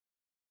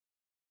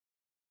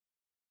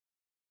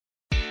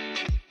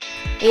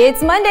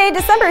It's Monday,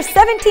 December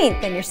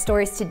 17th, and your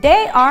stories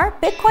today are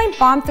Bitcoin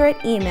bomb threat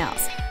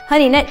emails,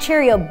 HoneyNet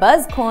Cherrios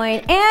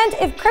BuzzCoin, and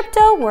if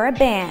crypto were a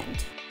band.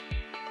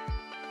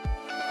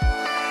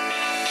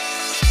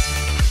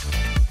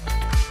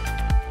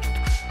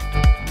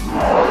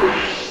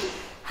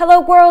 Hello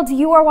world,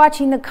 you are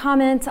watching the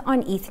comment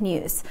on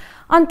ETHNews.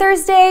 On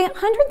Thursday,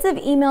 hundreds of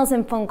emails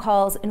and phone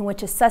calls in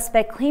which a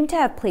suspect claimed to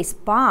have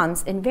placed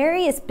bombs in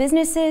various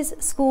businesses,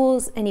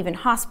 schools, and even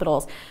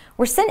hospitals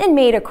were sent and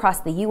made across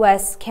the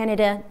US,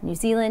 Canada, New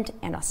Zealand,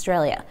 and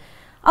Australia.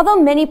 Although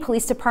many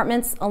police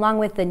departments, along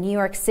with the New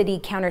York City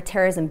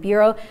Counterterrorism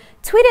Bureau,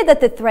 tweeted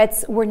that the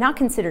threats were not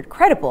considered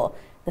credible,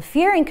 the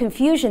fear and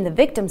confusion the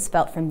victims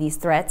felt from these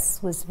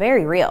threats was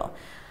very real.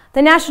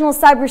 The National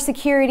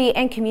Cybersecurity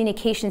and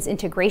Communications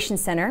Integration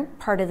Center,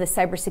 part of the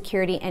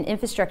Cybersecurity and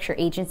Infrastructure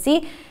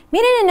Agency,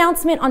 made an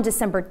announcement on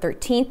December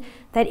 13th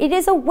that it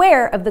is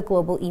aware of the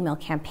global email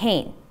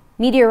campaign.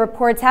 Media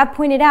reports have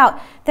pointed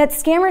out that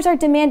scammers are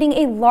demanding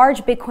a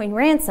large Bitcoin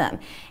ransom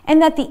and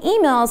that the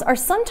emails are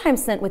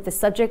sometimes sent with the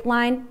subject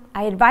line,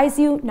 "I advise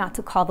you not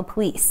to call the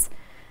police."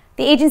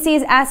 The agency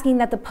is asking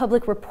that the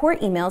public report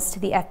emails to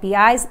the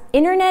FBI's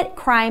Internet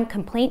Crime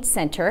Complaint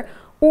Center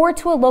or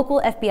to a local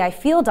FBI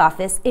field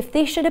office if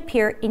they should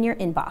appear in your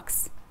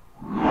inbox.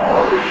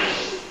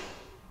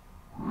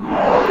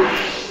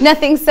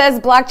 Nothing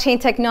says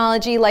blockchain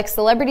technology like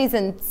celebrities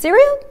and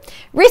cereal.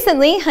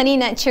 Recently,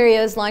 HoneyNet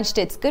Cherrios launched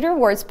its Good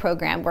Rewards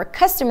program where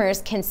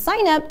customers can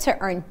sign up to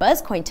earn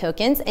BuzzCoin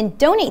tokens and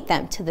donate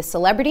them to the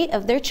celebrity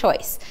of their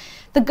choice.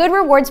 The Good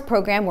Rewards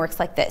program works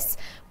like this.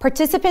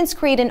 Participants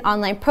create an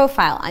online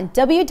profile on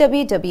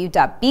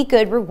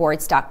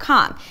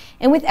www.begoodrewards.com.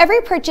 And with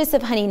every purchase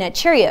of HoneyNet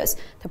Cherrios,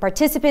 the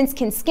participants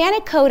can scan a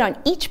code on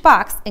each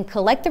box and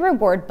collect the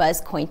reward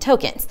BuzzCoin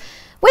tokens.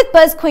 With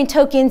BuzzCoin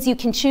tokens, you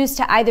can choose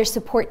to either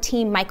support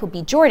Team Michael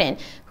B. Jordan,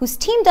 who's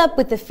teamed up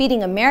with the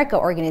Feeding America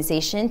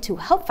organization to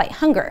help fight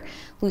hunger,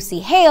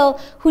 Lucy Hale,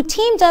 who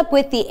teamed up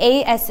with the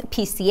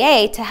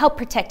ASPCA to help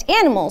protect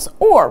animals,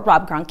 or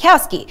Rob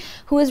Gronkowski,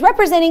 who is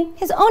representing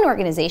his own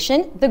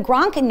organization, the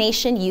Gronk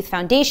Nation Youth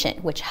Foundation,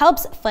 which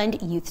helps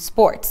fund youth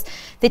sports.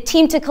 The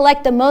team to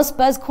collect the most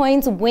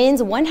BuzzCoins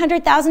wins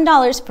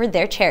 $100,000 for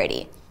their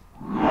charity.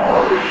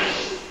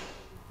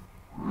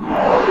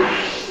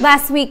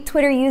 Last week,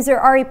 Twitter user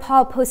Ari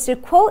Paul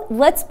posted, quote,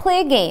 "Let's play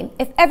a game.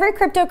 If every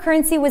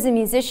cryptocurrency was a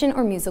musician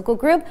or musical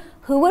group,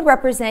 who would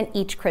represent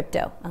each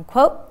crypto?"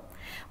 Unquote.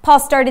 Paul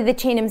started the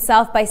chain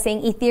himself by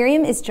saying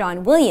Ethereum is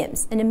John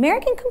Williams, an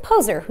American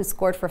composer who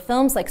scored for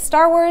films like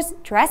Star Wars,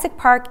 Jurassic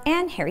Park,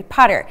 and Harry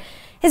Potter.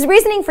 His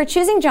reasoning for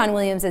choosing John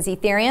Williams as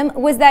Ethereum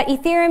was that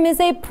Ethereum is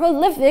a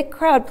prolific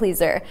crowd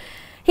pleaser.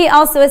 He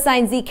also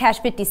assigned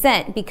Zcash 50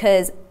 Cent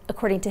because,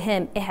 according to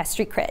him, it has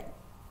street cred.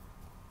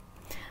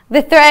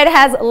 The thread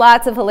has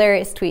lots of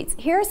hilarious tweets.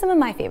 Here are some of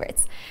my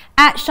favorites.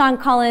 At Sean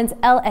Collins,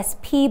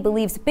 LSP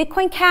believes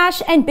Bitcoin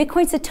Cash and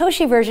Bitcoin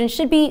Satoshi version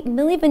should be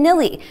Milli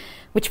Vanilli,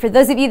 which for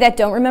those of you that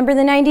don't remember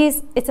the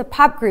 90s, it's a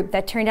pop group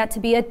that turned out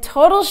to be a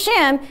total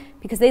sham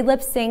because they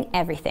lip sing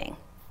everything.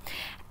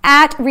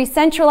 At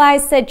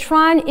Recentralized said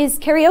Tron is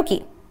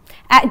karaoke.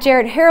 At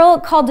Jared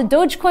Harrell called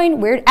Dogecoin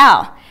Weird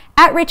Al.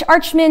 At Rich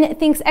Archman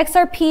thinks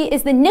XRP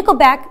is the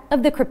Nickelback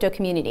of the crypto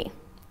community.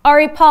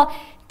 Ari Paul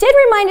did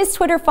remind his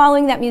Twitter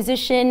following that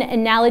musician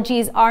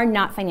analogies are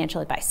not financial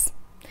advice.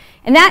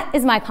 And that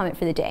is my comment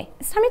for the day.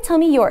 It's time to tell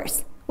me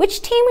yours.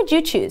 Which team would you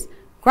choose?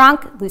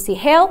 Gronk, Lucy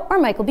Hale, or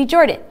Michael B.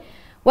 Jordan?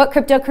 What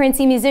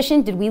cryptocurrency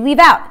musician did we leave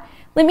out?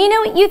 Let me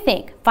know what you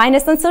think. Find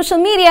us on social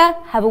media.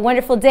 Have a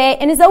wonderful day.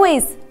 And as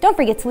always, don't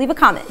forget to leave a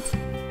comment.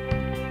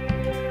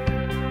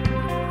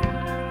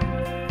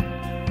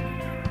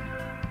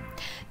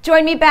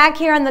 Join me back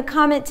here on The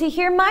Comment to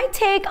hear my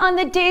take on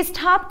the day's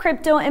top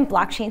crypto and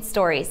blockchain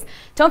stories.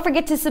 Don't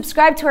forget to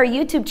subscribe to our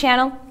YouTube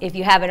channel if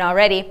you haven't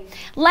already.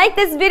 Like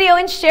this video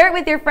and share it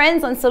with your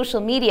friends on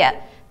social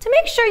media. To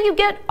make sure you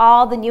get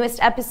all the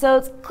newest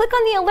episodes, click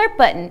on the alert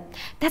button.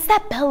 That's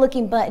that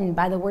bell-looking button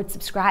by the word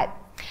subscribe.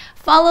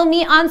 Follow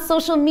me on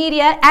social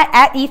media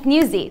at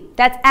ETHNewsy.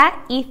 That's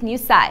at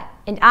ETHNewsSy.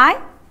 And I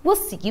will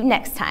see you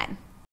next time.